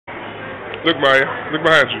Look, Maya. Look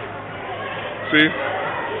behind you. See?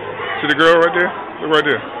 See the girl right there? Look right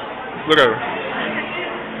there. Look at her.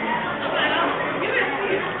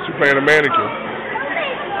 She's playing a mannequin.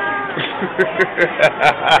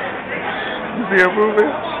 You see her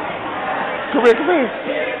moving? Come here, come here.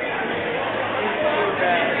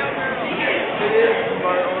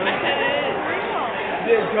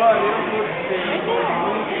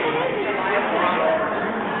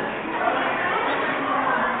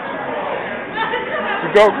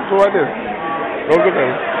 Go right there. Go look at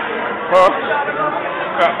her. Huh?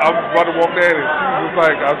 I was about to walk down and she was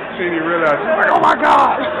like, I seen you realize. She's like, oh my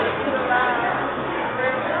God.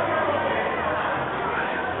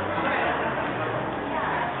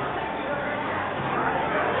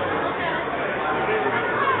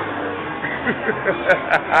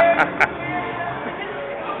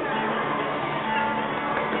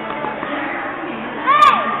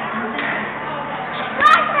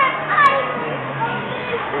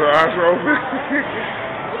 Her eyes are open.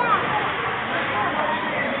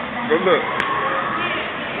 But look.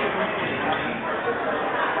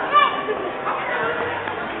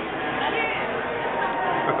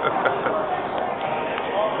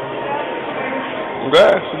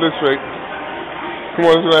 Yeah, she looks fake. Come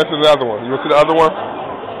on, let's answer the other one. You want to see the other one?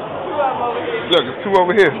 Look, there's two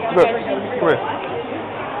over here. Look, come here.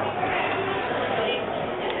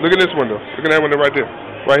 Look at this window. Look at that window right there.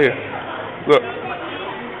 Right here. Look.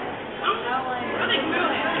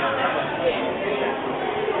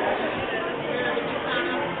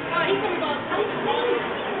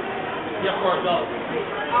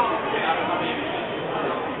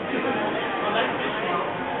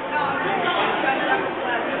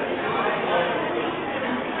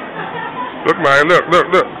 Look, Maya, look.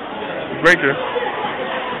 Blinking.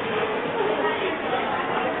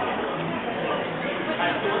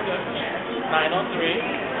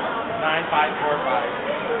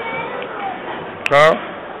 Huh?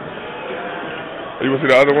 You want to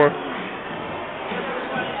see the other one?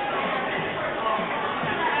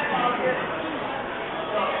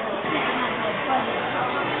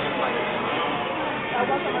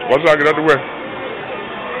 Watch out, get out the way.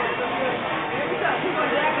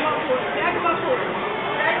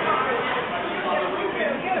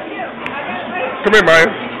 Come here, Maya.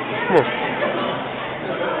 Come on.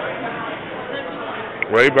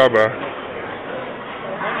 Wait, bye-bye.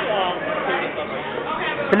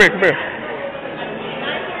 Come here.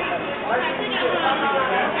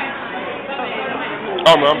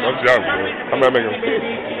 Oh, no, I'm young, man. I'm not making a mistake.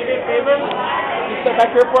 You step back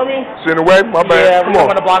here for me? Sit in the way? My bad. Yeah, come on. on. I'm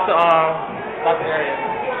going to block the area.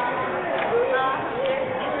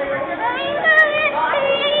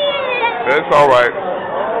 That's all right.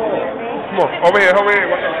 Come on, over here.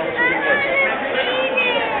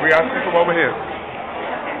 We got to see from over here.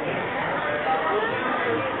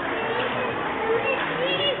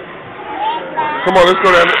 Come on, let's go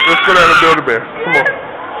down and Build-A-Bear. Come on.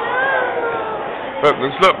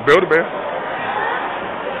 Look, Build-A-Bear.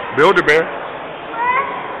 Build-A-Bear.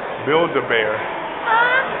 Build-A-Bear.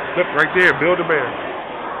 Look, right there, Build-A-Bear.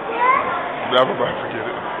 Never mind, forget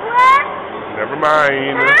it. Never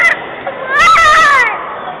mind.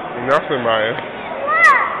 Nothing, Maya.